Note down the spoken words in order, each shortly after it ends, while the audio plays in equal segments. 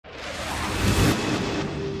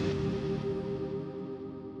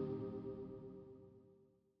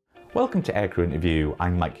Welcome to Aircrew Interview.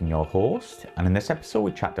 I'm Mike and your host, and in this episode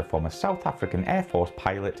we chat to former South African Air Force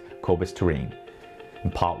pilot Cobus Toerien.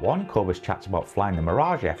 In part 1, Cobus chats about flying the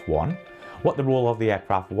Mirage F1, what the role of the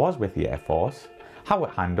aircraft was with the Air Force, how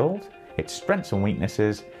it handled, its strengths and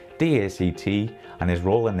weaknesses, DACT, and his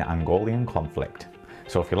role in the Angolan conflict.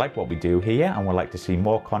 So if you like what we do here and would like to see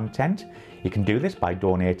more content, you can do this by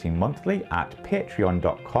donating monthly at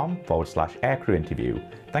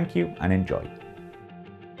patreon.com/aircrewinterview. Thank you and enjoy.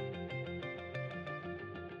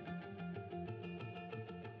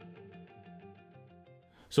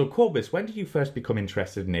 So Cobus, when did you first become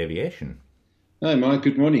interested in aviation? Hi Mike,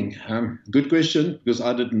 good morning. Good question, because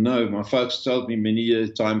I didn't know. My folks told me many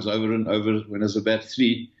times over and over when I was about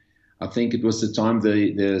 3. I think it was the time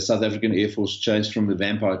the South African Air Force changed from the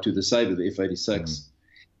Vampire to the Sabre, the F-86.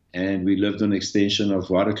 And we lived on an extension of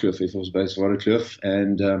Waterkloof, Air Force Base Waterkloof.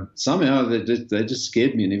 And somehow they just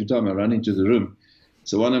scared me. And every time I run into the room.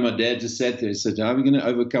 So one of my dad just sat there and said, how are we going to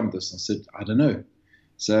overcome this? I said, I don't know.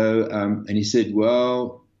 So, and he said,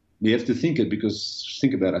 well, we have to think about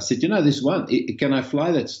it. I said, there's one, can I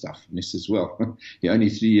fly that stuff? And he says, well, you're only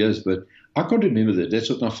 3 years, but I can't remember that.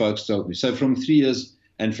 That's what my folks told me. So from 3 years,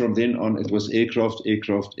 and from then on, it was aircraft.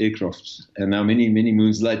 And now many, many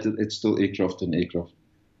moons later, it's still aircraft and aircraft.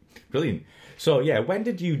 Brilliant. So yeah, when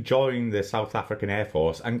did you join the South African Air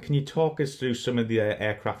Force? And can you talk us through some of the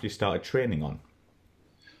aircraft you started training on?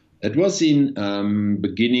 It was in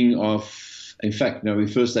beginning of... In fact, we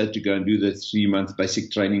first had to go and do the 3-month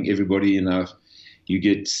basic training. Everybody, you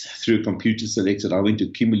get through a computer selected. I went to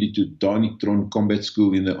Kimberley to Danitron Combat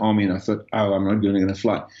School in the Army, and I thought, I'm not going to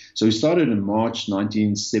fly. So we started in March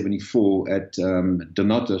 1974 at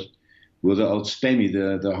Donater with the old Spammy,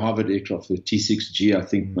 the Harvard aircraft, the T6G, I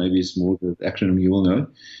think maybe it's more the acronym you all know,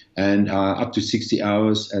 and up to 60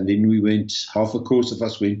 hours. And then we went, half a course of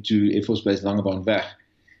us went to Air Force Base Langebaan,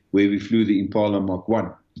 where we flew the Impala Mach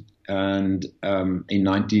 1. And in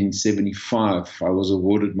 1975, I was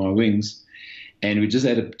awarded my wings. And we just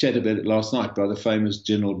had a chat about it last night by the famous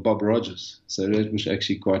General Bob Rogers. So that was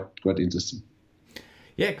actually quite interesting.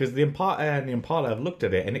 Yeah, because the Impala, I've looked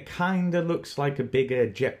at it, and it kind of looks like a bigger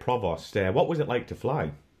Jet Provost. What was it like to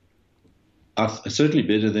fly? Certainly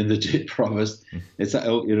better than the Jet Provost. It's an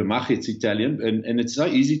El Iramache, it's Italian, and it's so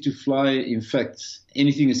easy to fly. In fact,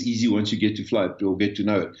 anything is easy once you get to fly it or get to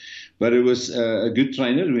know it. But it was a good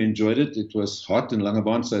trainer. We enjoyed it. It was hot in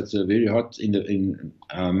Langebaan, so it's very hot in the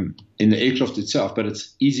aircraft itself, but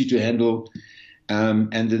it's easy to handle.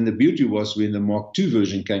 And then the beauty was when the Mark II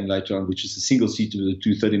version came later on, which is a single seat with the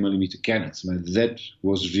 230mm cannons. That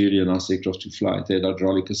was really a nice aircraft to fly. It had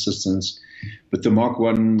hydraulic assistance. But the Mark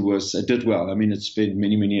I it did well. It spent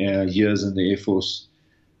many, many years in the Air Force,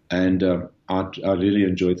 and I really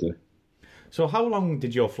enjoyed that. So how long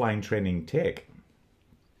did your flying training take?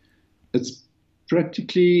 It's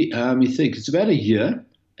practically, it's about a year,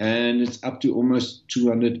 and it's up to almost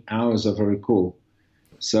 200 hours, if I recall.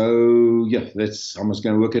 So, yeah, that's almost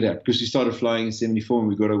going to work it out, because we started flying in 74 and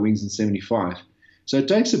we got our wings in 75. So it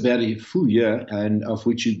takes about a full year, and of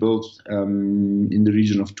which you build in the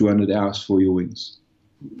region of 200 hours for your wings.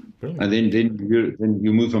 Brilliant. And then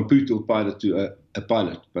you move from poodle pilot to a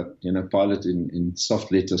pilot, but pilot in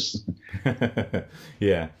soft letters.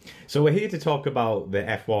 Yeah. So we're here to talk about the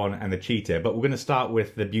F1 and the Cheetah, but we're going to start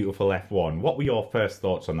with the beautiful F1. What were your first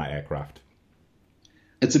thoughts on that aircraft?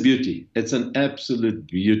 It's a beauty. It's an absolute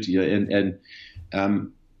beauty, and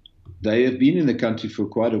they have been in the country for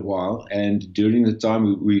quite a while. And during the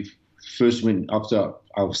time we first went, after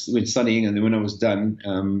I went studying, and then when I was done,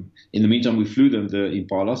 in the meantime we flew them, the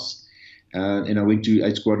Impalas, and I went to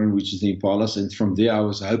 8 Squadron, which is the Impalas, and from there I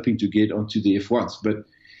was hoping to get onto the F1s, but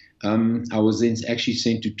I was then actually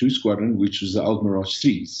sent to 2 Squadron, which was the old Mirage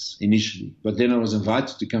 3s initially. But then I was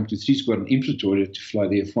invited to come to 3 Squadron in Pretoria to fly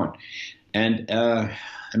the F1. And I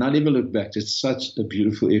never looked back. It's such a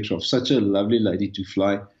beautiful aircraft, such a lovely lady to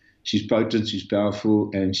fly. She's potent, she's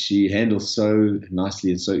powerful, and she handles so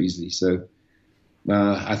nicely and so easily. So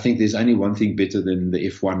I think there's only one thing better than the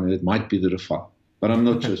F1, and it might be the Rafale, but I'm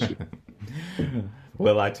not so sure.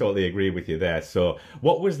 Well, I totally agree with you there. So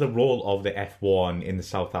what was the role of the F1 in the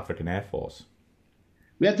South African Air Force?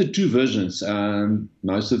 We had the 2 versions.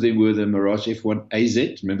 Most of them were the Mirage F1 AZ.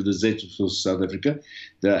 Remember the Z for South Africa,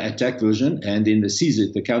 the attack version, and then the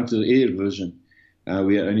CZ, the counter-air version.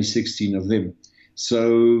 We had only 16 of them.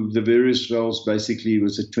 So the various roles basically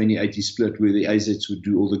was a 20-80 split, where the AZs would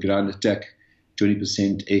do all the ground attack,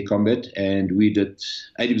 20% air combat, and we did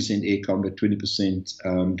 80% air combat, 20%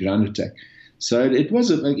 ground attack. So it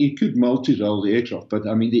was it could multi-role the aircraft, but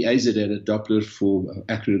the AZ had a Doppler for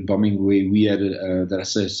accurate bombing, where we had a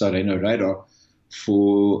Sireno radar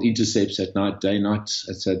for intercepts at night, day-night.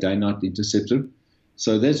 It's a day-night interceptor.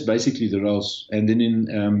 So that's basically the roles. And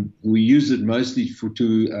then we use it mostly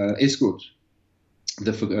to escort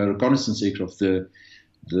the reconnaissance aircraft, the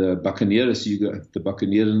Buccaneer, as you go, the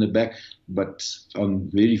Buccaneer in the back. But on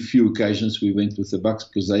very few occasions we went with the Bucks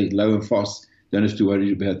because they're low and fast. Don't have to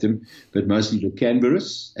worry about them. But mostly the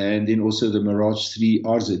Canberras and then also the Mirage 3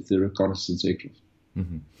 RZ, the reconnaissance aircraft.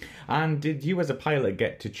 Mm-hmm. And did you as a pilot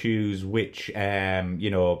get to choose which, which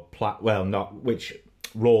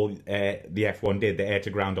role the F1 did, the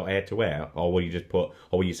air-to-ground or air-to-air, or were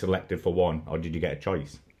you selected for one, or did you get a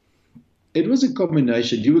choice? It was a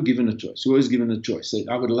combination. You were given a choice. You were always given a choice.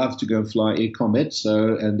 I would love to go and fly air combat,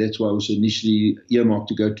 and that's why I was initially earmarked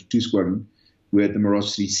to go to 2 Squadron. We had the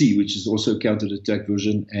Mirage 3C, which is also a counter-attack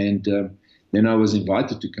version, and then I was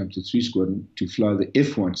invited to come to 3 Squadron to fly the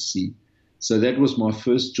F1C. So that was my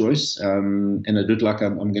first choice, and I did like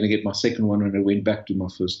I'm going to get my second one when I went back to my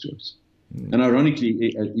first choice. Mm. And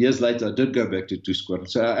ironically, years later, I did go back to 2 Squadron.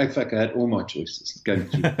 So in fact, I had all my choices going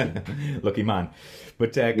through. Lucky man.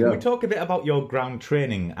 But can we talk a bit about your ground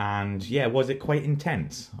training? And was it quite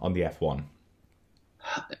intense on the F1?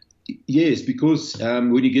 Yes, because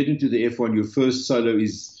when you get into the F1, your first solo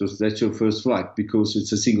that's your first flight because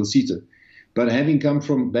it's a single-seater. But having come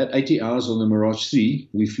from about 80 hours on the Mirage 3,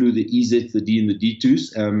 we flew the EZ, the D, and the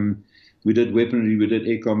D2s. We did weaponry, we did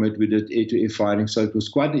air combat, we did air-to-air fighting. So it was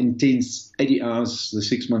quite an intense 80 hours, the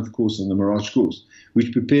 6-month course on the Mirage course,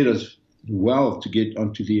 which prepared us well to get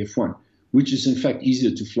onto the F1, which is in fact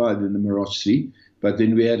easier to fly than the Mirage 3. But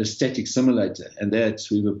then we had a static simulator, and that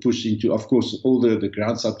we were pushed into, of course, all the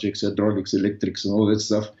ground subjects, hydraulics, electrics, and all that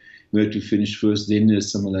stuff. We had to finish first, then the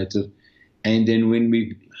simulator. And then when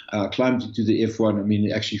we climbed into the F1, I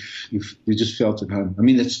mean, actually, we just felt at home. I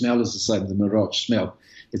mean, that smell is the same, the Mirage smell.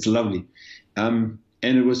 It's lovely. And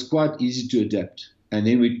it was quite easy to adapt. And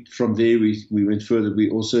then from there, we went further. We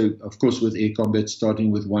also, of course, with air combat,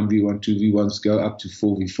 starting with 1v1, 2v1s, go up to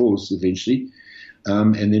 4v4s eventually.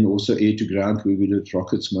 And then also air to ground, where we did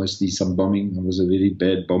rockets, mostly some bombing. I was a very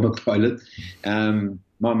bad bomber pilot.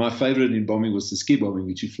 My favorite in bombing was the ski bombing,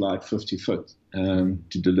 which you fly at 50 foot to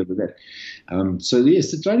deliver that. So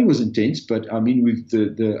yes, the training was intense, but I mean,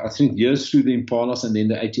 I think years through the Impalas and then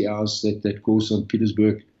the 80 hours that course on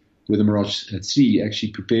Petersburg with the Mirage 3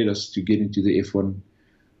 actually prepared us to get into the F1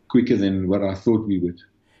 quicker than what I thought we would.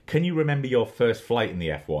 Can you remember your first flight in the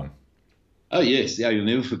F1? Oh yes, you'll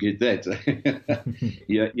never forget that.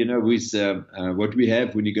 With what we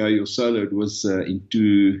have when you go your solo, it was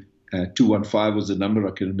into 215 was the number.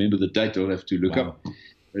 I can remember the date. I'll have to look up.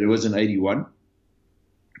 But it was in 81.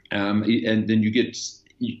 And then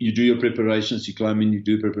you do your preparations, you climb in, you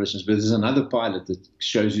do preparations. But there's another pilot that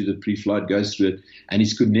shows you the pre-flight, goes through it, and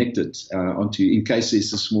he's connected in case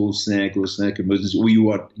there's a small snag or snag emergency, or you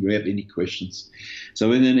have any questions. So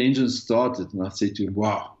when an engine started, and I said to him,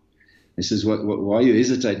 wow. He says, why are you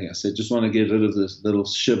hesitating? I said, just want to get rid of this little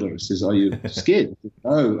shiver. He says, are you scared? I said,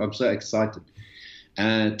 no, I'm so excited.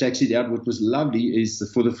 Taxied out. What was lovely is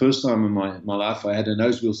for the first time in my life, I had a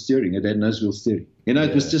nose wheel steering. It had nose wheel steering.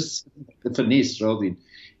 It was just a finesse rather than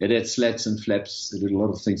it had slats and flaps. It did a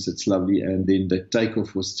lot of things that's lovely. And then the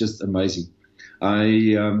takeoff was just amazing. I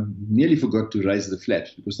nearly forgot to raise the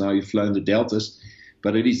flaps because now you've flown the Deltas,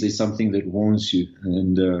 but at least there's something that warns you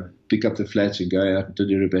and pick up the flaps and go out and do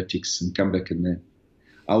the aerobatics and come back in there.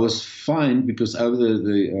 I was fine because over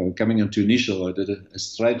the coming onto initial, I did a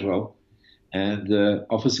straight roll. And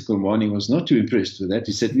Officer commanding was not too impressed with that.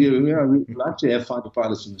 He said, we'd like to have fighter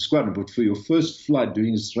pilots in the squadron, but for your first flight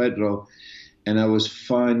doing a straight roll, and I was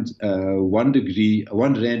fined 1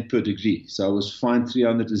 rand per degree. So I was fined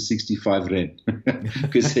 365 rand.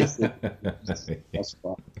 Because that's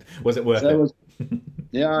fine. Was it worth it?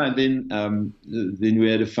 And then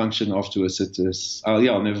we had a function afterwards.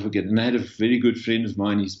 I'll never forget. And I had a very good friend of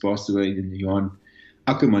mine. He's passed away in Johan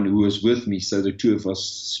Ackerman, who was with me. So the two of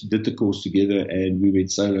us did the course together and we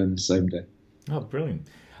went solo on the same day. Oh, brilliant.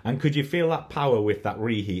 And could you feel that power with that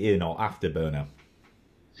reheat in or afterburner?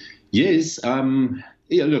 Yes.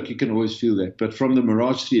 Look, you can always feel that. But from the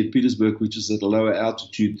Mirage 3 at Petersburg, which is at a lower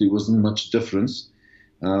altitude, there wasn't much difference.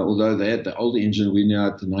 Although they had the older engine, we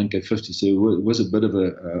now had the 9K50, so it was a bit of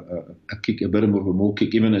a kick, a bit of a more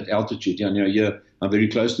kick, even at altitude. I'm very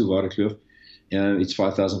close to Aircrew. It's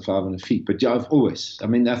 5,500 feet. But I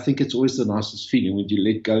think it's always the nicest feeling when you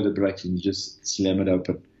let go of the brakes and you just slam it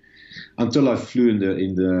open. Until I flew in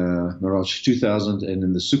the Mirage 2000 and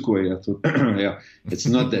in the Sukhoi, I thought, it's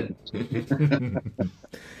not that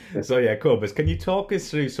much. So Cobus, can you talk us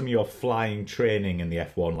through some of your flying training in the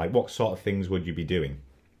F1? Like what sort of things would you be doing?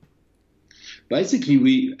 basically,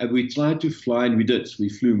 we tried to fly, and we did. We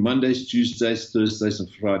flew Mondays, Tuesdays, Thursdays, and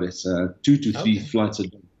Fridays, 2 to 3 flights a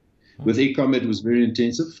day. With air combat, it was very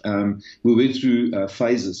intensive. We went through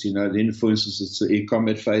phases, Then, for instance, it's the air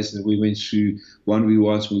combat phase, and we went through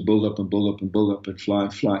 1v1s. We build up and build up and build up and fly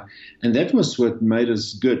and fly. And that was what made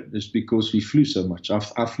us good, is because we flew so much. I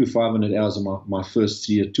flew 500 hours on my first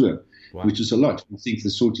 3-year tour, which is a lot. I think the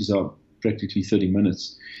sorties are practically 30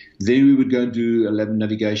 minutes. Then we would go and do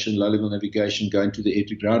navigation, low-level navigation, go into the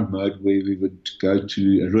air-to-ground mode, where we would go to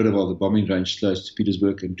Roodeval, the bombing range close to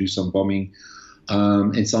Petersburg, and do some bombing.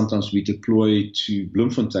 And sometimes we deploy to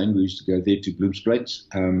Bloemfontein. We used to go there to Bloemspruit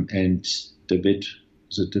and De Wet,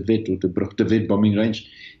 is it De Wet or De Wet bombing range,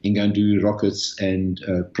 and go and do rockets and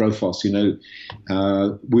profiles.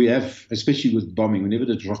 We have, especially with bombing, we never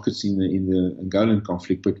did rockets in the Angolan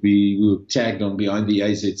conflict, but we were tagged on behind the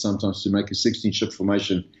AZ sometimes to make a 16-ship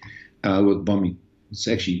formation with bombing. It's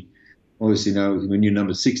actually, obviously, when you're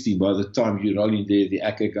number 16, by the time you're rolling there, the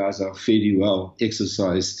ACA guys are fairly well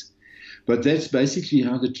exercised. But that's basically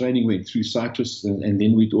how the training went through Cyprus. And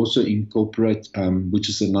then we'd also incorporate, which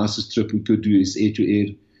is the nicest trip we could do, is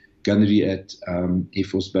air-to-air gunnery at Air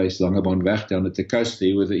Force Base Langebaan down at the coast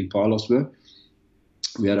there where the Impalas were.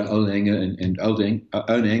 We had our own hangar and own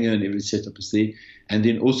hangar, and every setup is there. And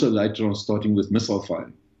then also later on, starting with missile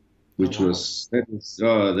firing, which was the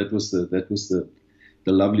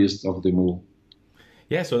loveliest of them all.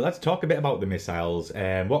 Yeah, so let's talk a bit about the missiles.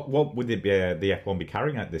 What would it be, the F1 be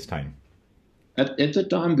carrying at this time? At the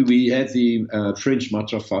time, we had the French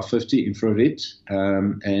Matra 550 infrared,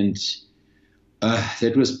 and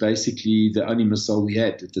that was basically the only missile we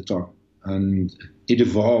had at the time. And it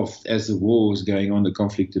evolved as the war was going on, the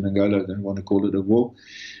conflict in Angola. I don't want to call it a war.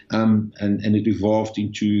 And it evolved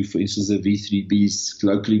into, for instance, the V3Bs.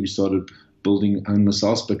 Locally, we started building own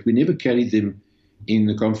missiles, but we never carried them in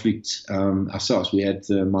the conflict ourselves. We had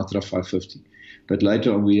the Matra 550. But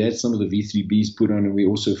later on, we had some of the V3Bs put on, and we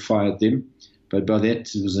also fired them. But by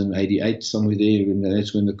that, it was in 88, somewhere there, and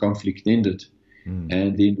that's when the conflict ended.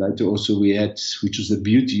 And then later also we had, which was the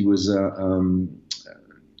beauty, was the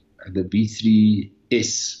B3S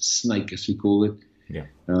Snake, as we call it. Yeah.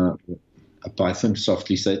 A Python,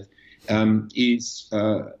 softly said, is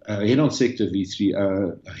a head-on sector V3,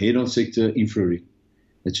 a head-on sector infrared.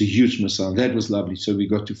 It's a huge missile. That was lovely. So we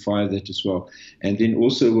got to fire that as well. And then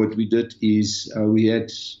also what we did is we had,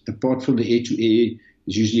 apart from the air-to-air,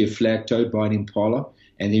 there's usually a flag towed by an Impala.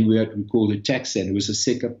 And then we had what we called a taxan. It was a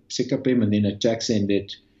Sekapem and then a taxan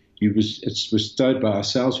that it was towed by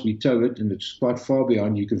ourselves. We tow it, and it's quite far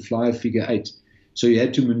behind. You can fly a figure 8. So you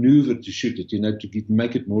had to maneuver to shoot it, to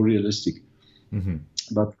make it more realistic.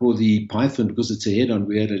 But for the Python, because it's a head-on,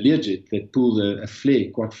 we had a Learjet that pulled a flare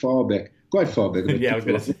quite far back. Yeah, I was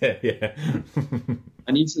going to say, yeah.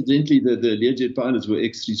 And incidentally, the Learjet pilots were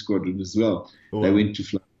X3 Squadron as well. They went to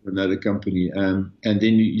fly for another company. And then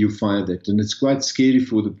you fire that. And it's quite scary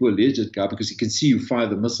for the poor Learjet guy, because you can see you fire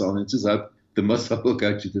the missile, and it's just hope the missile will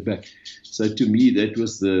go to the back. So to me, that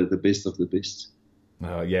was the best of the best.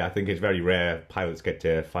 Yeah, I think it's very rare pilots get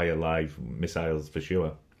to fire live missiles for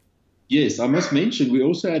sure. Yes, I must mention, we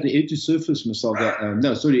also had the air-to-surface missile,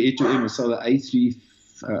 air-to-air missile, the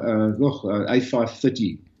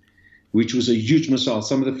A530, which was a huge missile.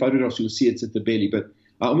 Some of the photographs you'll see it's at the belly, but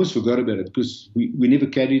I almost forgot about it because we never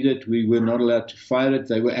carried it. We were not allowed to fire it.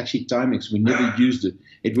 They were actually Timex. We never used it.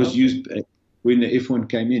 It was used when the F1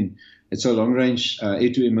 came in. It's a long-range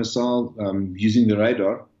air-to-air missile using the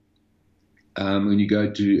radar when you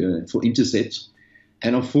go to for intercepts.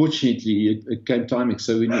 And unfortunately, it came Timex,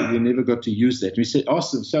 so we never got to use that. We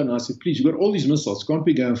asked them so nice, I said, please, you've got all these missiles. Can't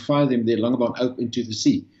we go and fire them there, Langebaan out into the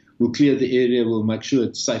sea? We'll clear the area. We'll make sure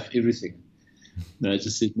it's safe, everything. No, I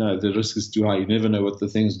just said, no, the risk is too high. You never know what the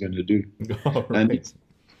thing's going to do. Right. And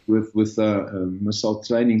with missile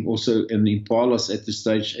training, also in the Impalas at the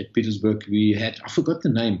stage at Petersburg, we had, I forgot the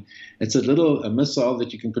name. It's a little missile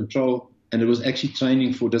that you can control. And it was actually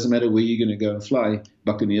training for, doesn't matter where you're going to go and fly,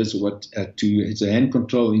 Buccaneers or what, it's a hand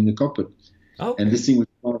control in the cockpit. Okay. And this thing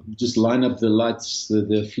would just line up the lights,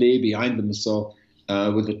 the flare behind the missile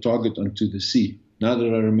with the target onto the sea. Now that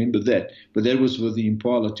I remember that. But that was with the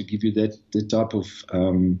Impala to give you that type of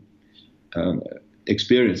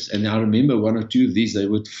experience. And I remember one or two of these, they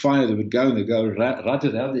would fire, they would go and they go right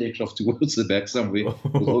around the aircraft towards the back somewhere.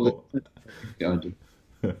 With all the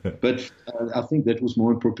But I think that was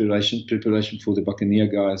more in preparation for the Buccaneer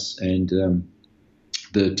guys and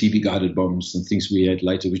the TV guided bombs and things we had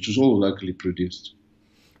later, which was all locally produced.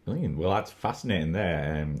 Brilliant. Well, that's fascinating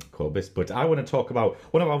there, Cobus. But I want to talk about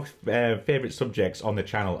one of our favourite subjects on the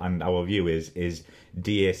channel and our viewers is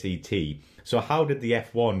DACT. So how did the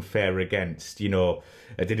F1 fare against, did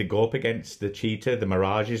it go up against the Cheetah, the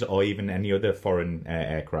Mirages, or even any other foreign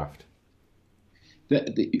aircraft?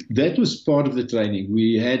 That was part of the training.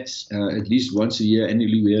 We had at least once a year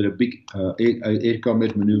annually, we had a big air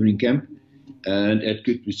combat maneuvering camp. And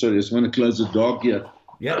sorry, I just want to close the dog here.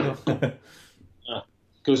 Yeah.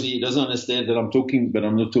 Because he doesn't understand that I'm talking, but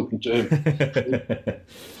I'm not talking to him.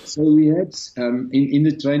 So we had, in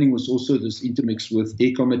the training was also this intermix with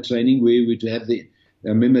air combat training where we'd have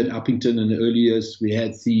remember at Uppington in the early years, we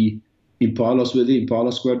had the Impalas with the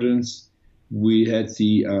Impala squadrons. We had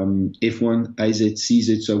the F1 AZ,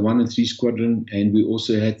 CZ, so 1 and 3 squadron. And we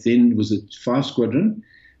also had then, was it 5 squadron,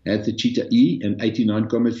 had the Cheetah E, and 89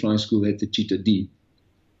 Combat Flying School had the Cheetah D.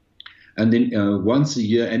 And then once a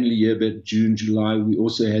year, annually year, about June, July, we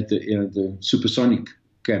also had the supersonic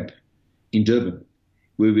camp in Durban,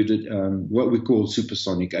 where we did what we call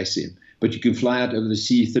supersonic ACM. But you can fly out over the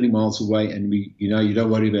sea 30 miles away, and you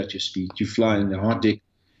don't worry about your speed. You fly in the hard deck.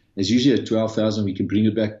 There's usually at 12,000. We can bring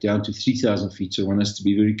it back down to 3,000 feet. So one has to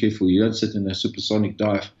be very careful. You don't sit in a supersonic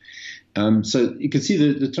dive. So you can see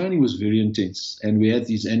the training was very intense, and we had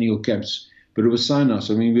these annual camps. But it was so nice.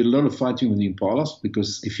 I mean, we had a lot of fighting with the Impalas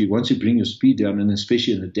because once you bring your speed down, and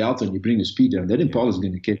especially in the Delta, and you bring your speed down, that Impala is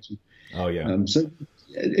going to catch you. Oh, yeah. So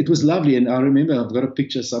it was lovely. And I remember I've got a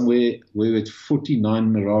picture somewhere where we had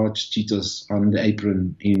 49 Mirage Cheetahs on the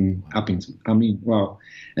apron in Uppington. I mean, wow.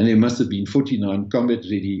 And there must have been 49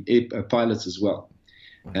 combat-ready pilots as well.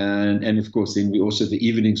 And of course, then we also, the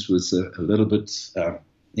evenings was a little bit,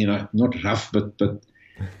 not rough, but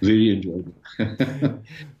very enjoyable.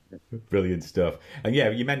 Brilliant stuff. And yeah,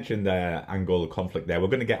 you mentioned the Angola conflict there. We're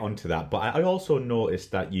going to get onto that. But I also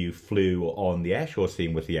noticed that you flew on the airshow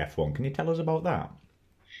scene with the F1. Can you tell us about that?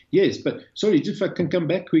 Yes, but sorry, if I can come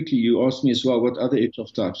back quickly, you asked me as well what other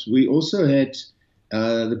aircraft types. We also had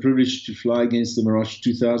the privilege to fly against the Mirage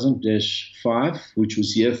 2000-5, which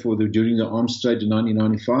was here during the arms trade in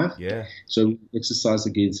 1995. Yeah. So we exercised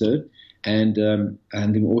against her. And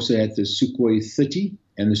then we also had the Sukhoi 30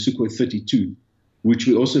 and the Sukhoi 32. Which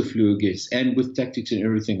we also flew against, and with tactics and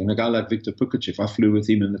everything. And a guy like Viktor Pukachev, I flew with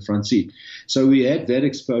him in the front seat. So we had that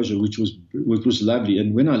exposure, which was lovely.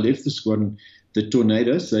 And when I left the squadron, the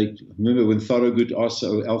Tornadoes, remember when Thorogood asked,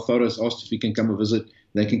 Al Thoros asked if he can come and visit,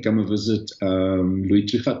 they can come and visit Louis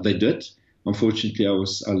Trichat. They did. Unfortunately, I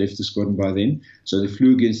left the squadron by then. So they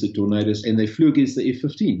flew against the Tornadoes, and they flew against the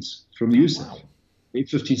F-15s from USAF. Wow.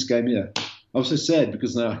 F-15s came here. I was so sad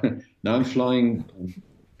because now I'm flying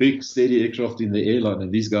big, steady aircraft in the airline,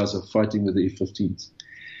 and these guys are fighting with the F-15s.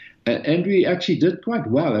 And we actually did quite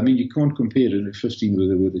well. I mean, you can't compare an F-15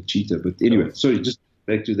 with a Cheetah. But anyway, sorry, just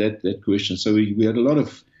back to that question. So we had a lot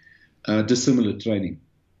of dissimilar training.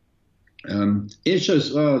 Air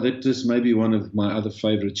shows, that is maybe one of my other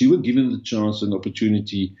favorites. You were given the chance and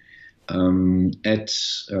opportunity at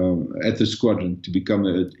the squadron to become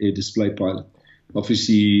an air display pilot.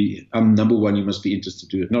 Obviously, number one, you must be interested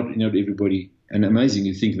to do it. Not everybody. And amazing,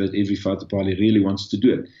 you think that every fighter pilot really wants to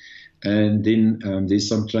do it. And then there's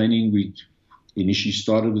some training. We initially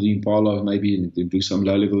started with the Impala, maybe, and then do some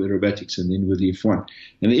low-level aerobatics, and then with the F1.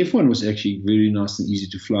 And the F1 was actually very nice and easy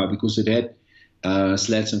to fly because it had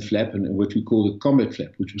slats and flap and what we call the combat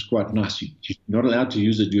flap, which was quite nice. You're not allowed to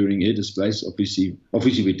use it during air displays. Obviously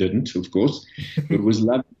we didn't, of course, but it was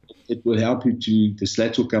lovely. It will help you the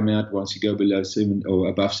slats will come out once you go below 7 or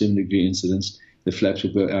above 7 degree incidence. The flaps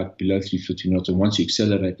will go out below 350 knots, and once you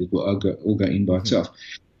accelerate, it will all go in by itself.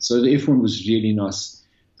 So the F1 was really nice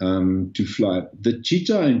to fly. The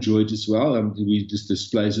Cheetah I enjoyed as well. We did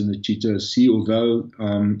displays in the Cheetah C, although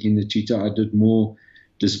in the Cheetah I did more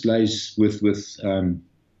displays with the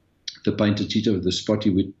painted Cheetah, with the Spotty.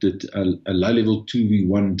 We did a low-level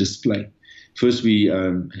 2v1 display. First, we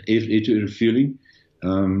air-to-air refueling,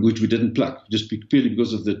 which we didn't plug, just purely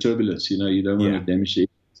because of the turbulence. You don't want to damage the air.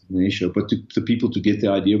 But the people to get the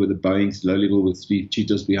idea with the Boeing's low level with 3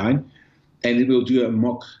 Cheetahs behind, and then we'll do a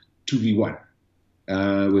mock 2v1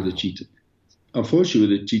 with the Cheetah. Unfortunately,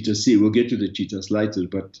 with the Cheetah C, we'll get to the Cheetahs later,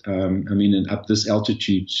 but and up this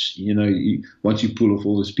altitude, once you pull off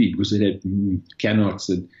all the speed, because it had canards,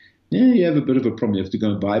 and you have a bit of a problem. You have to go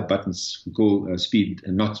and buy buttons, we call speed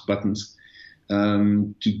and knots buttons,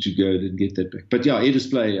 to go and get that back. But yeah, air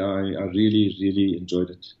display, I really, really enjoyed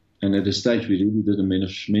it. And at the stage, we really did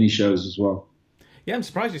many shows as well. Yeah, I'm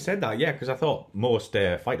surprised you said that. Yeah, because I thought most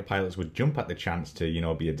fighter pilots would jump at the chance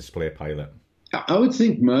to, be a display pilot. I would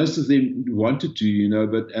think most of them wanted to,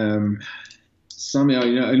 but somehow,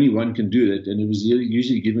 only one can do it, and it was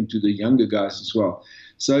usually given to the younger guys as well.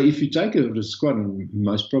 So if you take a squadron,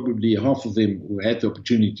 most probably half of them had the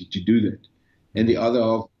opportunity to do that, and the other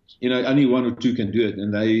half, only one or two can do it,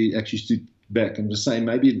 and they actually stood back. And was saying,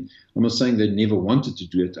 maybe I'm not saying they never wanted to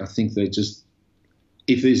do it. I think they just,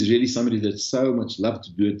 if there's really somebody that so much love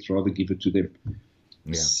to do it, rather give it to them.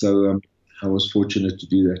 Yeah. So I was fortunate to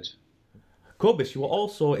do that. Cobus, you were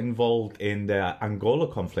also involved in the Angola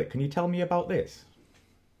conflict. Can you tell me about this?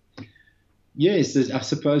 Yes, I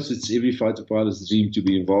suppose it's every fighter pilot's dream to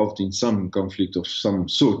be involved in some conflict of some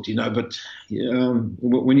sort, but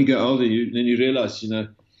when you go older, then you realize,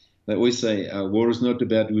 they always say war is not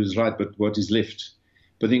about who is right, but what is left.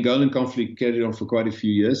 But the Angolan conflict carried on for quite a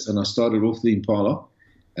few years, and I started off the Impala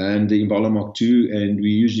and the Impala Mark II, and we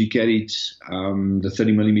usually carried the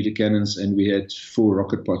 30mm cannons, and we had 4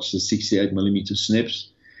 rocket pods, the 68mm snaps.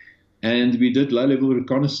 And we did low-level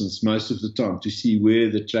reconnaissance most of the time to see where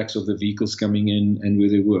the tracks of the vehicles coming in and where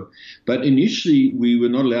they were. But initially, we were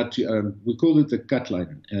not allowed to, we called it the cut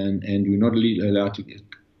line, and we were not allowed to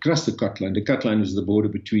cross the cut line. The cut line was the border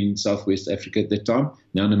between Southwest Africa at that time,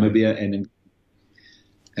 now Namibia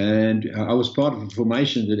and I was part of a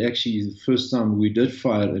formation that actually the first time we did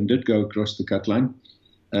fire and did go across the cut line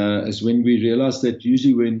is when we realized that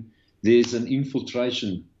usually when there's an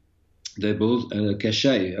infiltration, they build a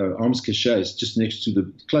cache, arms caches just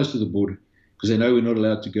close to the border, because they know we're not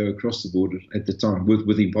allowed to go across the border at the time with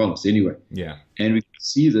Impalas anyway. Yeah. And we could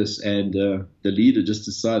see this, and the leader just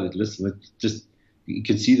decided, listen, you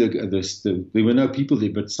can see there were no people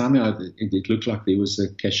there, but somehow it looked like there was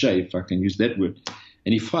a cache, if I can use that word.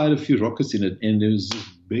 And he fired a few rockets in it, and there was this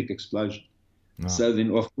big explosion. Oh. So then,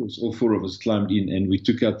 of course, all 4 of us climbed in, and we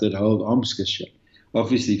took out that whole arms cache.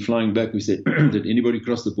 Obviously, flying back, we said, did anybody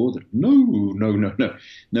cross the border? No,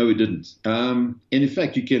 we didn't. And in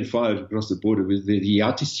fact, you can fire across the border. The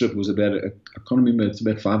Yati strip was about, I can't remember, it's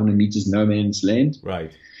about 500 meters no man's land.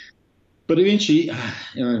 Right. But eventually,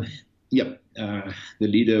 the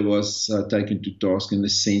leader was taken to task in the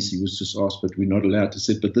sense he was just asked, but we're not allowed to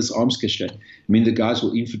sit. But this arms cache, the guys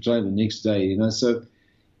will infiltrate the next day, so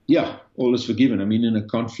yeah, all is forgiven. In a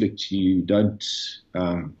conflict, you don't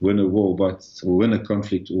win a war, or win a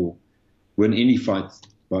conflict, or win any fight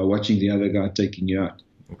by watching the other guy taking you out.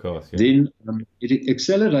 Of course. Yeah. Then it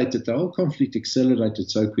accelerated. The whole conflict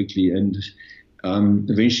accelerated so quickly, and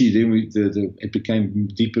eventually, then it became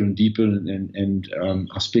deeper and deeper. And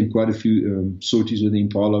I spent quite a few sorties with the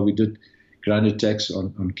Impala. We did ground attacks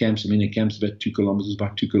on camps. A camp's about 2 kilometers by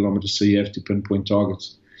 2 kilometers, so you have to pinpoint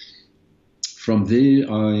targets. From there,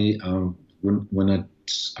 when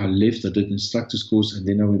I left, I did an instructor's course, and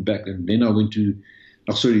then I went back, and then I went to,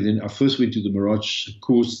 then I first went to the Mirage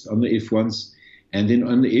course on the F1s, and then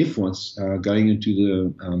on the F1s, going into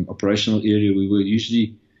the operational area, we were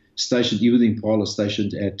usually stationed, even the Impala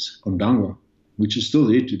stationed at Ondangwa, which is still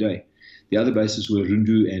there today. The other bases were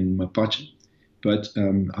Rundu and Mapacha, but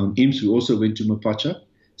on EMS we also went to Mapacha.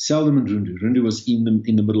 Seldom in Rundu. Rundu was in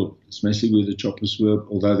the middle. It's mostly where the choppers were,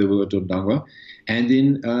 although they were at Ondangwa. And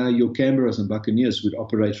then your Canberras and Buccaneers would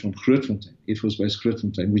operate from Grootfontein, Air Force Base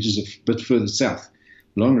Grootfontein, which is a bit further south.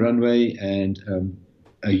 Long runway and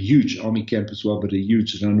a huge army camp as well, but a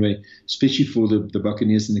huge runway, especially for the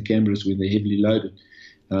Buccaneers and the Canberras when they're heavily loaded,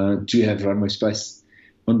 to have runway space.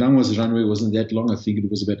 Ondangwa's runway wasn't that long. I think it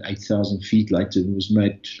was about 8,000 feet later. It was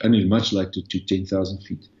made only much later to 10,000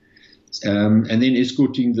 feet. And then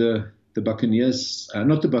escorting the Buccaneers,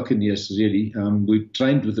 not the Buccaneers really. We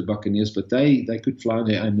trained with the Buccaneers, but they could fly on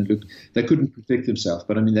their own. And look, they couldn't protect themselves,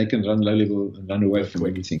 but they can run low level and run away from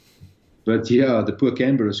everything. But yeah, the poor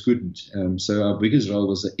Canberras couldn't. So our biggest role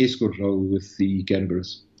was the escort role with the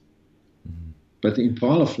Canberras. Mm-hmm. But the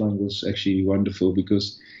Impala flying was actually wonderful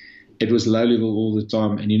because it was low level all the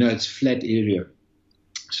time, and it's flat area.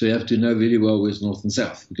 So you have to know very well where's north and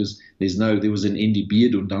south, because there was an NDB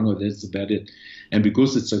at Ondangwa, that's about it. And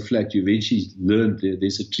because it's so flat, you eventually learn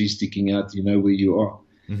there's a tree sticking out, you know where you are.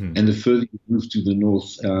 Mm-hmm. And the further you move to the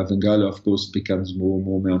north of Angola, of course, it becomes more and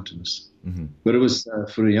more mountainous. Mm-hmm. But it was,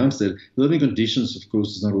 for a youngster, living conditions, of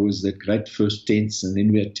course, is not always that great. First tents, and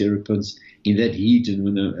then we had terrapins in that heat, and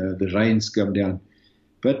when the rains come down.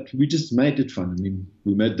 But we just made it fun.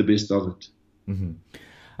 We made the best of it. Mm-hmm.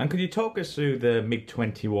 And could you talk us through the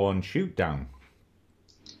MiG-21 shoot down?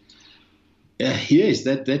 Yes,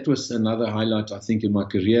 that was another highlight, I think, in my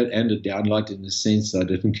career, and a downlight in the sense I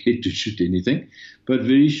didn't get to shoot anything. But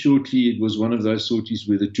very shortly, it was one of those sorties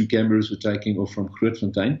where the 2 cameras were taking off from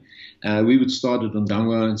Grootfontein. We would start at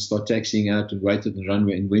Ondangwa and start taxiing out and wait at the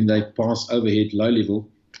runway. And when they pass overhead low level,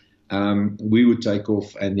 we would take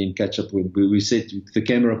off and then catch up. When we said the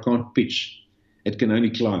camera can't pitch it can only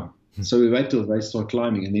climb. So we wait till they start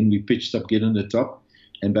climbing, and then we pitched up, get on the top,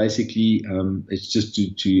 and basically it's just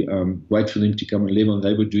to wait for them to come on level. And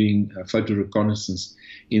they were doing photo reconnaissance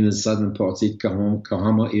in the southern parts, at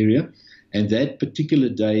Kahama area. And that particular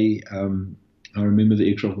day, I remember the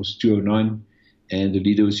aircraft was 209, and the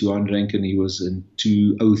leader was Johan Rankin. He was in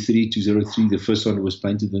 203. The first one was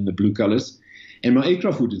painted in the blue colors. And my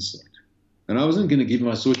aircraft wouldn't start. And I wasn't going to give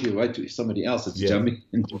my sortie away to somebody else that's jumping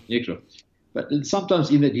into the aircraft. But sometimes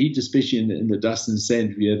in that heat, especially in the dust and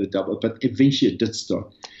sand, we had a double. But eventually it did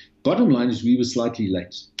start. Bottom line is we were slightly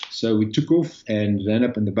late. So we took off and ran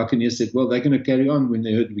up, and the Buccaneers said, well, they're going to carry on when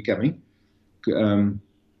they heard we coming. And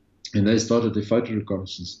they started the photo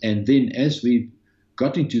reconnaissance. And then as we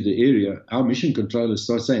got into the area, our mission controllers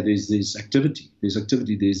started saying there's activity,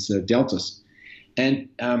 there's deltas. And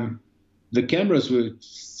the cameras were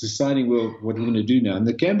deciding, well, what are we going to do now? And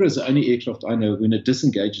the Canberra is the only aircraft I know, when it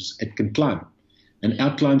disengages, it can climb and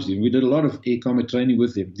outclimbs them. We did a lot of air combat training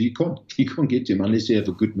with them. You can't get them unless you have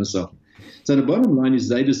a good missile. So the bottom line is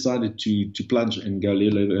they decided to plunge and go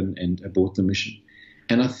level and abort the mission.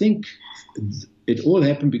 And I think it all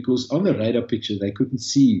happened because on the radar picture, they couldn't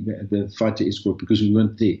see the fighter escort because we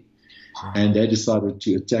weren't there. And they decided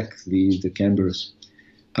to attack the Canberras.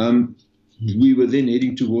 We were then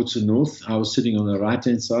heading towards the north. I was sitting on the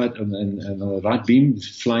right-hand side and on the right beam,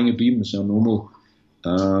 flying a beam. It's our normal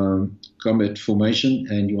combat formation,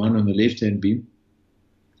 and Johan on the left-hand beam.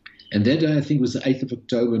 And that day, I think, was the 8th of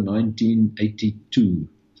October, 1982,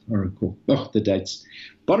 I recall. Oh, the dates.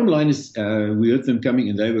 Bottom line is we heard them coming,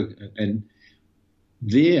 and they were, and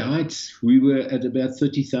their height, we were at about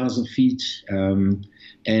 30,000 feet and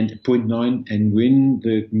 0.9. And when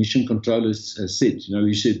the mission controllers said,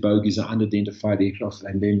 you said bogies are unidentified aircraft,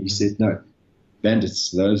 and then he said, no, bandits,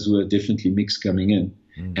 those were definitely mixed coming in.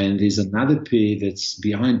 And there's another pair that's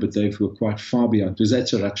behind, but they were quite far behind, because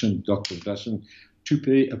that's a Russian doctor, a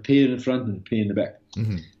pair in the front and a pair in the back.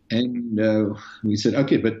 And we said,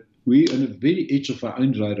 okay, but we're on the very edge of our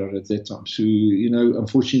own radar at that time. So,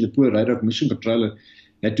 unfortunately, the poor radar mission controller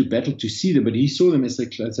had to battle to see them, but he saw them as they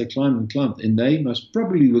climbed, and they most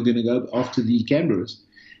probably were going to go after the Canberras.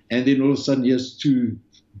 And then all of a sudden, here's two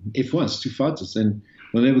F1s, two fighters, and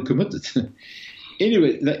well, they were committed.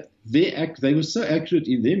 Anyway, they were so accurate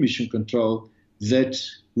in their mission control that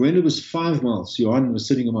when it was 5 miles, Johan was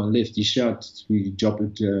sitting on my left. He shouted, we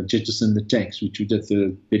jettisoned the tanks, which we did,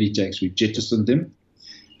 the petty tanks. We jettisoned them.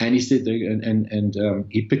 And he said,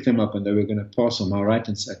 he picked them up, and they were going to pass on my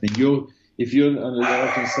right-hand side. And if you're on the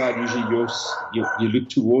right-hand side, usually you look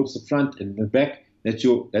towards the front and the back. That's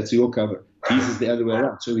your cover. His is the other way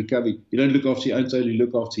around. So we cover. You don't look after your own side, you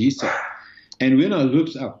look after his side. And when I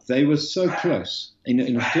looked up, they were so close, in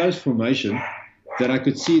a close formation, that I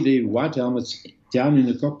could see their white helmets down in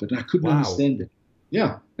the cockpit. I couldn't understand it.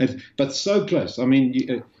 Yeah, but so close. I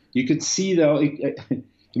mean, you could see that.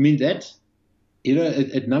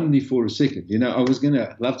 It numbed me for a second. I was going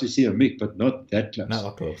to love to see a MiG, but not that close. Not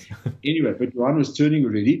that close. Anyway, but Johan was turning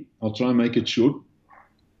already. I'll try and make it short.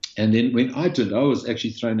 And then when I turned, I was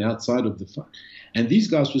actually thrown outside of the fight. And these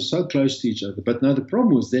guys were so close to each other. But now the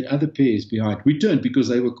problem was that other pair is behind. We turned because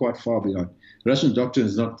they were quite far behind. Russian doctrine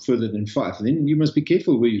is not further than 5. And then you must be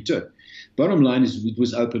careful where you turn. Bottom line is it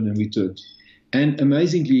was open and we turned. And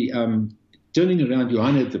amazingly, turning around,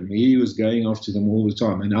 Johan had them. He was going after them all the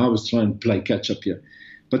time. And I was trying to play catch up here.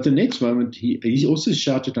 But the next moment, he also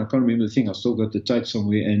shouted, I can't remember the thing, I still got the tape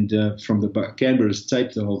somewhere, and from the Canberra's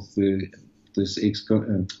tape, the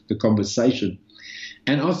conversation.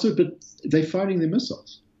 And I thought, but they're firing their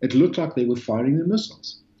missiles. It looked like they were firing their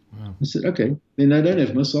missiles. Wow. I said, okay, then they don't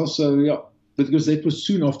have missiles, so yeah, because that was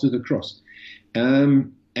soon after the cross.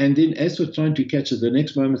 And then as we're trying to catch it, the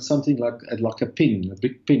next moment, something like a pin, a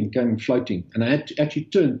big pin came floating. And I had to actually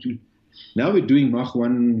turn to, now we're doing Mach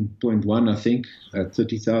 1.1, I think, at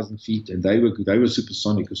 30,000 feet, and they were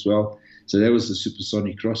supersonic as well. So that was the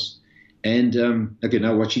supersonic cross. And, okay,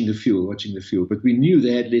 now watching the fuel. But we knew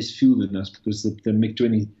they had less fuel than us because the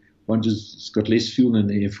MiG-21 just got less fuel than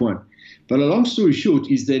the F1. But a long story short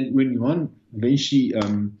is that when Johan eventually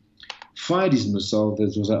fired his missile,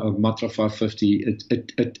 that was a Matra 550,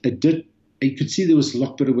 it did, you could see there was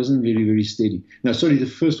lock, but it wasn't very, very steady. No, sorry, the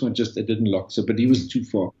first one it didn't lock, but he was too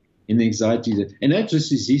far in the anxiety. And that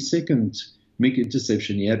just is his second MiG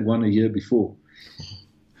interception. He had one a year before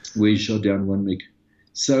where he shot down one MiG.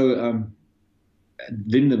 So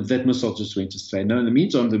then that missile just went astray. Now, in the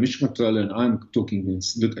meantime, the mission controller and I'm talking,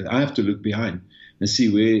 I have to look behind and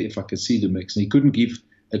see if I can see the MiGs. And he couldn't give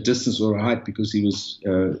a distance or a height because he was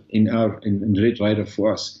in red radar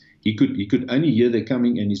for us. He could only hear them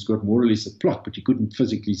coming, and he's got more or less a plot, but he couldn't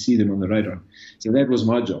physically see them on the radar. So that was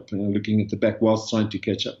my job, looking at the back whilst trying to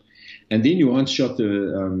catch up. And then Johan shot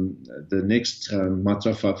the next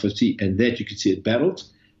Matra 550, and that you could see it battled,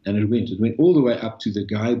 and it went all the way up to the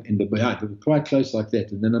guy in the behind. They were quite close like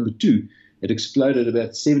that. And then number 2, it exploded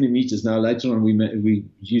about 70 meters. Now later on, we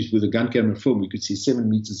used with a gun camera film, we could see 7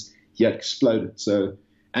 meters. He had exploded. So,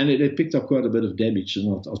 and it picked up quite a bit of damage, and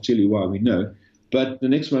I'll tell you why, we know. But the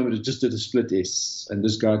next moment, it just did a split S, and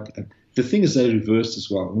this guy. The thing is, they reversed as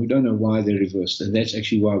well, and we don't know why they reversed, and that's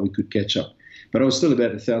actually why we could catch up. But I was still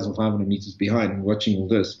about 1,500 meters behind and watching all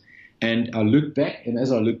this. And I looked back, and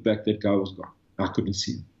as I looked back, that guy was gone. I couldn't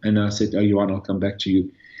see him. And I said, "Oh, Johan, I'll come back to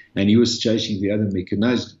you." And he was chasing the other MiG. And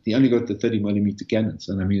he only got the 30mm cannons.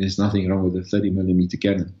 And I mean, there's nothing wrong with the 30mm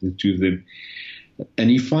cannon, the 2 of them. And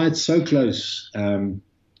he fired so close, and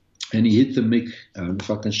he hit the MiG, if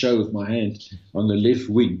I can show with my hand, on the left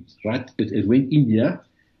wing, right? It went in here,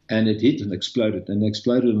 and it hit and exploded. And it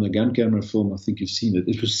exploded on the gun camera film. I think you've seen it.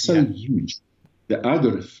 It was so huge. I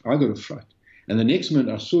got a fright. And the next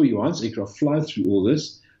minute, I saw Johan's aircraft fly through all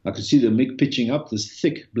this. I could see the MiG pitching up, this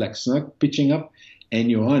thick black smoke pitching up.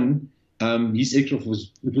 And Johan, his aircraft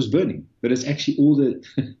was burning. But it's actually all the,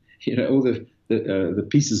 all the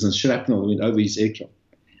pieces and shrapnel went over his aircraft.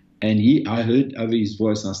 And I heard over his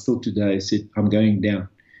voice, and I still today said, "I'm going down."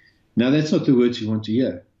 Now, that's not the words you want to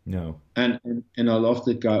hear. No. And I laughed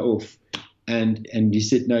that guy off. And he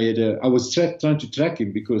said, no, I was trying to track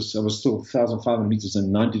him because I was still 1,500 meters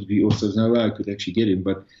and 90 degrees off, so there's no way I could actually get him.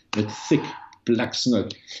 But that thick black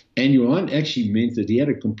smoke. And Johan actually meant that he had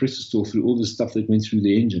a compressor store through all the stuff that went through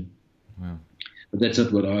the engine. Wow. But that's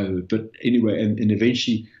not what I heard. But anyway, and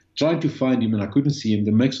eventually tried to find him, and I couldn't see him.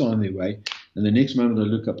 The MiGs are on their way. And the next moment I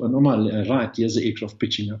look up, and on my right, here's the aircraft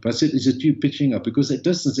pitching up. I said, "Is it you pitching up?" Because at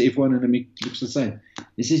distance, the F1 and the MiG looks the same.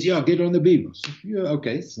 He says, "Yeah, get on the beam." I said, "Yeah,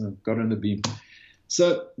 okay." So I got on the beam.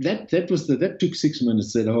 So that took 6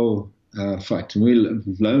 minutes, that whole fight. And we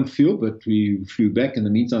low on fuel, but we flew back. In the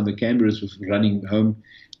meantime, the cameras were running home,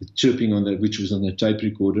 chirping which was on the tape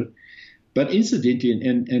recorder. But incidentally,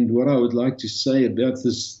 and what I would like to say about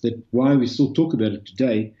this, that why we still talk about it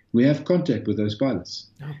today, we have contact with those pilots.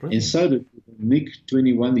 Oh, and so the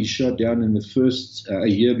MiG-21, he shot down in the first, a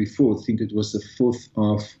year before, I think it was the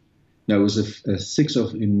 6th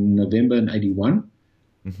of in November in 81.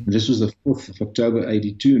 Mm-hmm. This was the 4th of October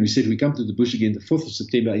 82. And we said, we come to the bush again, the 4th of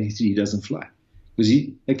September 83, he doesn't fly. Because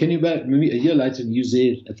can you imagine, maybe a year later, he was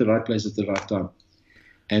there at the right place at the right time.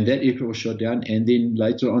 And that aircraft was shot down. And then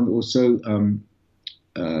later on also,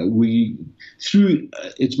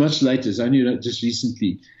 it's much later, it's only just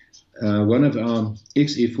recently, one of our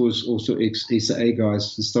ex-Air Force, also ex-SAA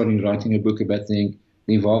guys, is starting writing a book about the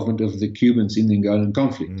involvement of the Cubans in the Angolan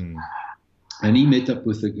conflict. Mm. And he met up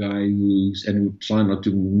with a guy and we'll try not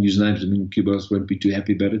to use names, I mean, Cubans won't be too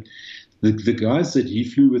happy about it. The guys that he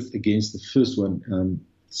flew with against the first one,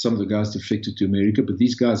 some of the guys defected to America, but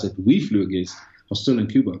these guys that we flew against are still in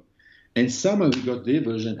Cuba. And somehow we got their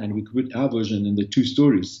version and we put our version in the 2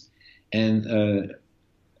 stories. And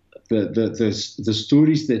the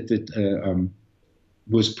stories that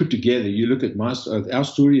was put together, you look at our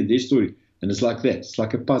story and their story, and it's like that. It's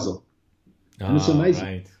like a puzzle. And it's amazing.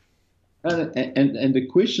 Right. And the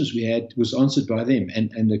questions we had was answered by them,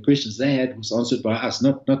 and the questions they had was answered by us,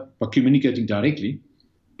 not by communicating directly,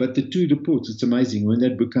 but the 2 reports. It's amazing. When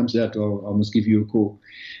that book comes out, I must give you a call.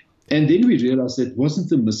 And then we realized that it wasn't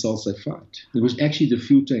the missiles they fired. It was actually the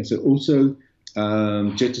fuel tanks. They also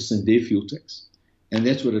jettisoned their fuel tanks. And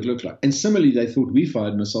that's what it looked like. And similarly, they thought we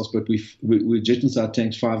fired missiles, but we jettisoned our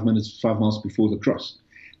tanks 5 miles before the cross.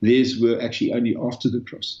 Theirs were actually only after the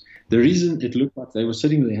cross. The reason it looked like they were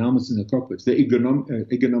sitting with their helmets in the cockpit, the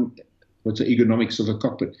ergonomics of a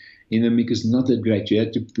cockpit in the MiG is not that great. You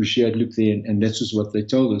had to push here, look there, and that's just what they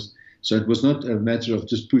told us. So it was not a matter of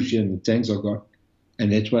just push here and the tanks are gone.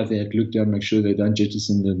 And that's why they had to look down, make sure they don't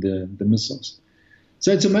jettison the missiles.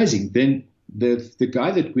 So it's amazing. Then the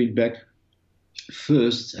guy that went back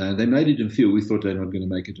first, they made it in fuel. We thought they were not going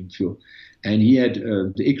to make it in fuel. And he had,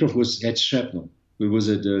 the aircraft had shrapnel. It was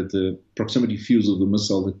at the proximity fuse of the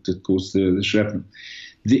missile that caused the shrapnel.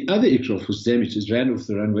 The other aircraft was damaged. It ran off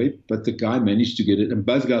the runway, but the guy managed to get it. And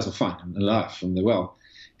both guys are fine and alive from the well.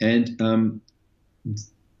 And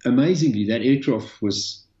amazingly, that aircraft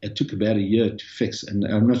it took about a year to fix. And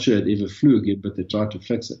I'm not sure it ever flew again, but they tried to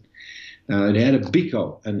fix it. It had a big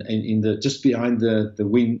hole and just behind the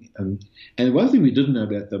wing. And one thing we didn't know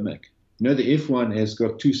about the MiG, the F1 has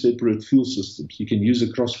got 2 separate fuel systems. You can use a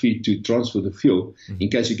crossfeed to transfer the fuel in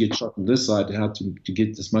case you get shot on this side, how to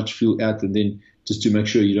get as much fuel out, and then just to make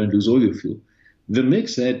sure you don't lose all your fuel. The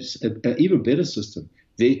MiGs had an even better system.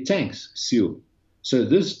 Their tanks sealed. So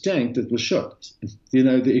this tank that was shot, the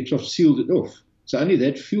aircraft sealed it off. So only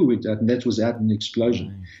that fuel went out, and that was out in an explosion.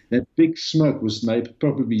 Right. That big smoke was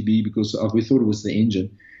probably because we thought it was the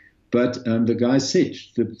engine. But the guy said,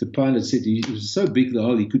 the pilot said, it was so big the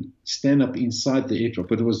hole he could stand up inside the aircraft.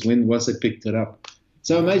 But it was once they picked it up.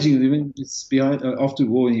 So amazing when it's behind after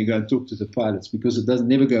war and you go and talk to the pilots, because it doesn't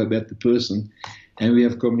never go about the person, and we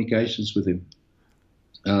have communications with him,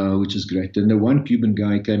 which is great. And the one Cuban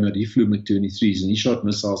guy came out, he flew MiG-23s and he shot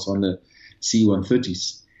missiles on the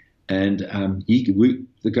C-130s. And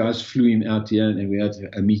the guys flew him out here, and we had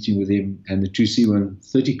a meeting with him and the two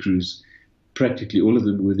C-130 crews. Practically all of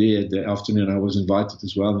them were there the afternoon. I was invited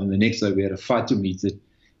as well. And the next day we had a fighter meet at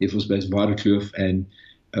Air Force Base Baardekloof, and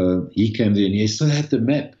he came there and he still had the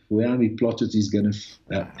map where he plotted he's going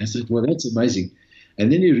to. I said, well, that's amazing. And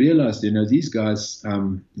then he realized, these guys,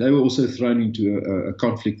 they were also thrown into a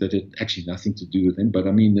conflict that had actually nothing to do with them. But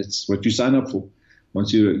I mean, that's what you sign up for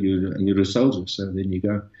once you're a soldier. So then you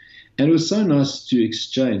go. And it was so nice to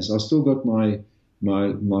exchange. I still got my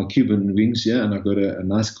Cuban wings here, and I got a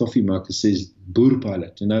nice coffee mug that says Boer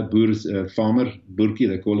Pilot. Boer is farmer, Boerkie,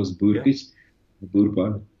 they call us Boerkies, Boer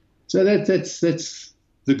Pilot. So that's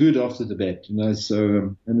the good after the bad,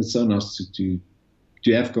 So and it's so nice to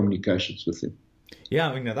have communications with them. Yeah,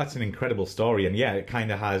 I mean, that's an incredible story, and yeah, it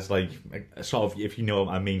kind of has like a sort of, if you know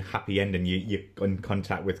what I mean, happy ending. You're in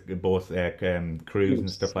contact with both crews and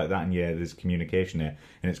stuff like that, and yeah, there's communication there,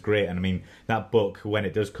 and it's great. And I mean, that book, when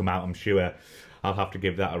it does come out, I'm sure I'll have to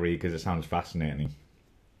give that a read because it sounds fascinating.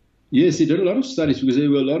 Yes, he did a lot of studies because there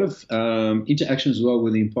were a lot of interactions as well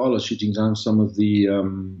with the Impala shooting down some of the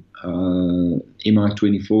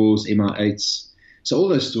Mi-24s, Mi-8s. So all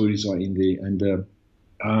those stories are in there, and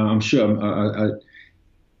I'm sure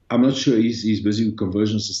I'm not sure he's busy with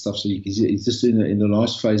conversions and stuff, so he's just in the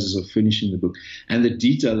last phases of finishing the book. And the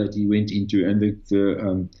detail that he went into, and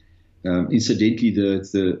incidentally,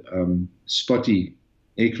 the spotty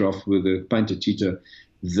aircraft with the painted cheetah,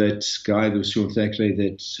 that guy, the Sean Thackeray,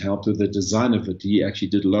 that helped with the design of it, he actually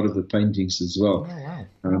did a lot of the paintings as well. Oh,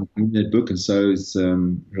 wow. In that book. And so is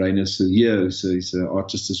Rainer Sillier, so he's an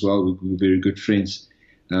artist as well. We're very good friends.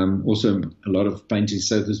 Also a lot of paintings.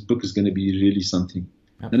 So this book is going to be really something.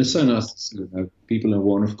 And it's so nice to see people in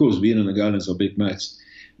war. And of course, we in Angolans are big mates.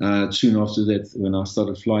 Soon after that, when I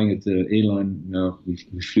started flying at the airline, we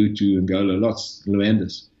flew to Angola lots,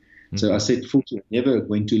 Luanda's. Mm-hmm. So I said, fortunately, I never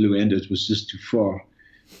went to Luanda. It was just too far.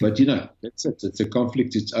 But, that's it. It's a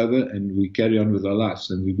conflict. It's over, and we carry on with our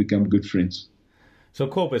lives, and we become good friends. So,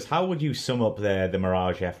 Cobus, how would you sum up the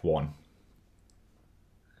Mirage F1?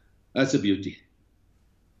 That's a beauty.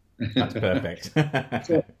 That's perfect.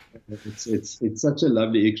 It's such a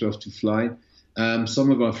lovely aircraft to fly.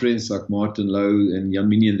 Some of my friends like Martin Lowe and Jan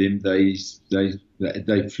Minnie and them, they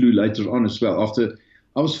flew later on as well. After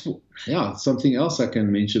I was, something else I can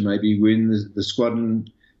mention maybe when the squadron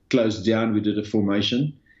closed down, we did a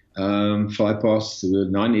formation, flypast. There were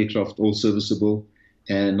 9 aircraft, all serviceable,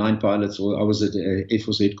 and 9 pilots. I was at Air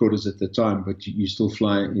Force headquarters at the time, but you still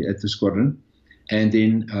fly at the squadron. And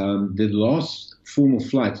then the last formal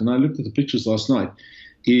flight, and I looked at the pictures last night,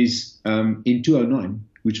 is in 209,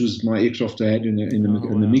 which was my aircraft I had in the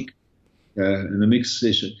MiG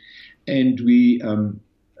session. And the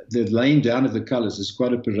laying down of the colours is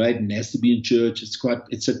quite a parade, and it has to be in church. It's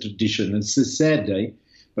a tradition. It's a sad day,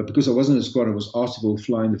 but because I wasn't in the squad, I was asked to go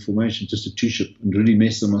fly in the formation, just a 2-ship, and really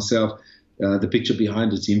messed on myself. The picture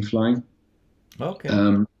behind it's him flying. Okay.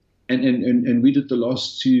 And we did the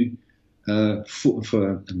last 2.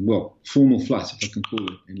 Formal flights, if I can call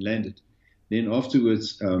it, and landed. Then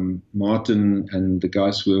afterwards, Martin and the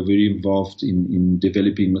guys were very involved in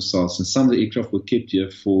developing missiles, and some of the aircraft were kept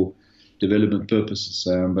here for development purposes.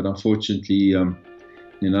 But unfortunately,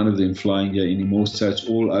 none of them flying here anymore. So it's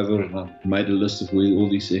all over, and I made a list of where all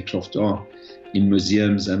these aircraft are in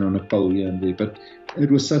museums and on a pole here and there. But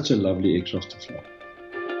it was such a lovely aircraft to fly.